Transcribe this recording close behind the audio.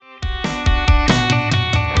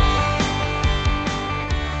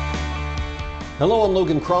Hello, I'm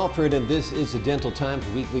Logan Crawford, and this is the Dental Times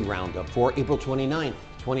Weekly Roundup for April 29th,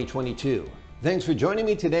 2022. Thanks for joining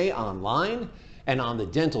me today online and on the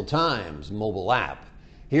Dental Times mobile app.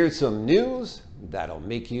 Here's some news that'll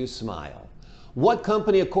make you smile. What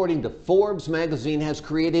company, according to Forbes magazine, has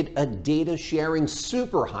created a data sharing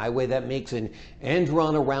superhighway that makes an end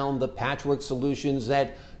run around the patchwork solutions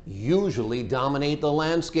that usually dominate the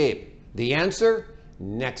landscape? The answer?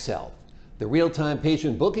 NexHealth, the real-time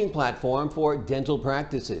patient booking platform for dental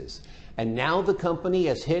practices. And now the company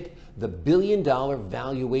has hit the billion-dollar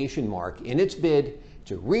valuation mark in its bid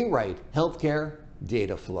to rewrite healthcare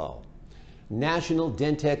data flow. National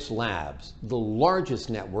Dentex Labs, the largest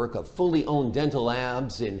network of fully owned dental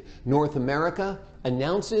labs in North America,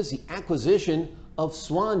 announces the acquisition of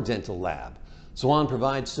Swan Dental Lab. Swan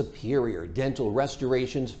provides superior dental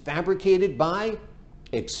restorations fabricated by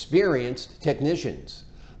experienced technicians.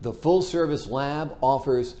 The full-service lab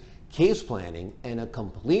offers case planning and a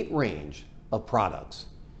complete range of products.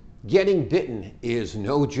 Getting bitten is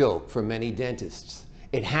no joke for many dentists.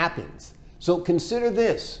 It happens. So consider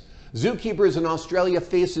this. Zookeepers in Australia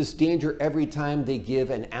face this danger every time they give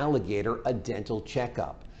an alligator a dental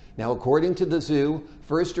checkup. Now, according to the zoo,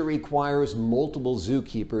 first it requires multiple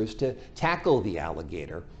zookeepers to tackle the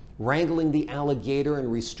alligator. Wrangling the alligator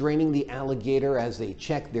and restraining the alligator as they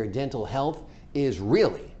check their dental health is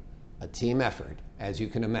really a team effort, as you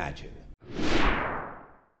can imagine.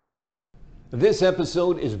 This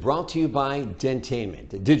episode is brought to you by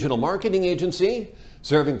Dentainment, a digital marketing agency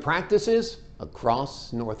serving practices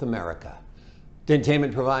across North America.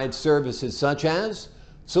 Dentainment provides services such as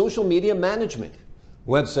social media management,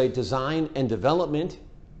 website design and development,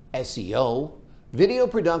 SEO, video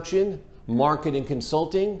production, marketing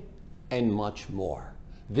consulting, and much more.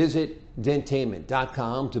 Visit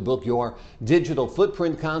Dentainment.com to book your digital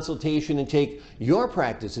footprint consultation and take your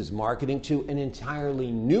practice's marketing to an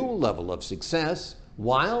entirely new level of success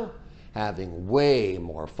while having way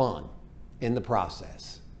more fun in the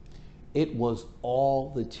process. It was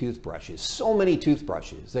all the toothbrushes, so many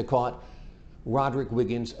toothbrushes, that caught Roderick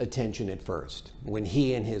Wiggins' attention at first. When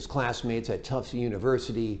he and his classmates at Tufts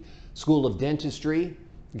University School of Dentistry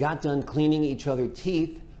got done cleaning each other's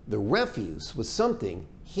teeth, the refuse was something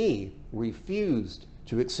he refused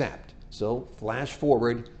to accept. So flash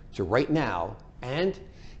forward to right now, and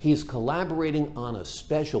he's collaborating on a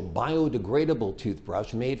special biodegradable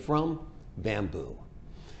toothbrush made from bamboo.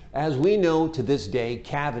 As we know, to this day,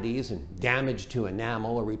 cavities and damage to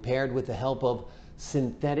enamel are repaired with the help of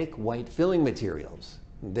synthetic white filling materials.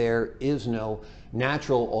 There is no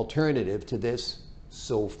natural alternative to this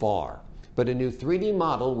so far. But a new 3D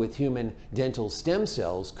model with human dental stem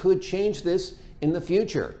cells could change this in the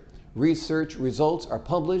future. Research results are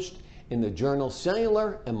published in the journal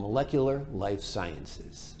Cellular and Molecular Life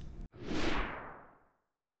Sciences.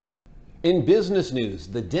 In business news,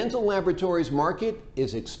 the dental laboratories market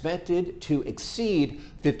is expected to exceed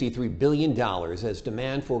 $53 billion as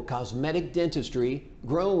demand for cosmetic dentistry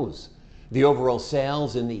grows. The overall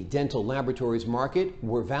sales in the dental laboratories market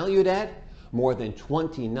were valued at more than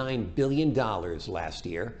 $29 billion last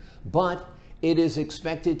year, but it is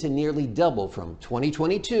expected to nearly double from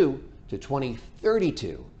 2022 to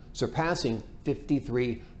 2032, surpassing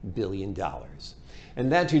 $53 billion.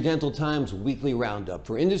 And that's your Dental Times Weekly Roundup.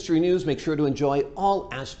 For industry news, make sure to enjoy all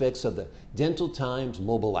aspects of the Dental Times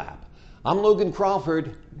mobile app. I'm Logan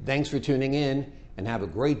Crawford. Thanks for tuning in, and have a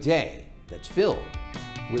great day that's filled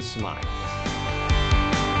with smiles.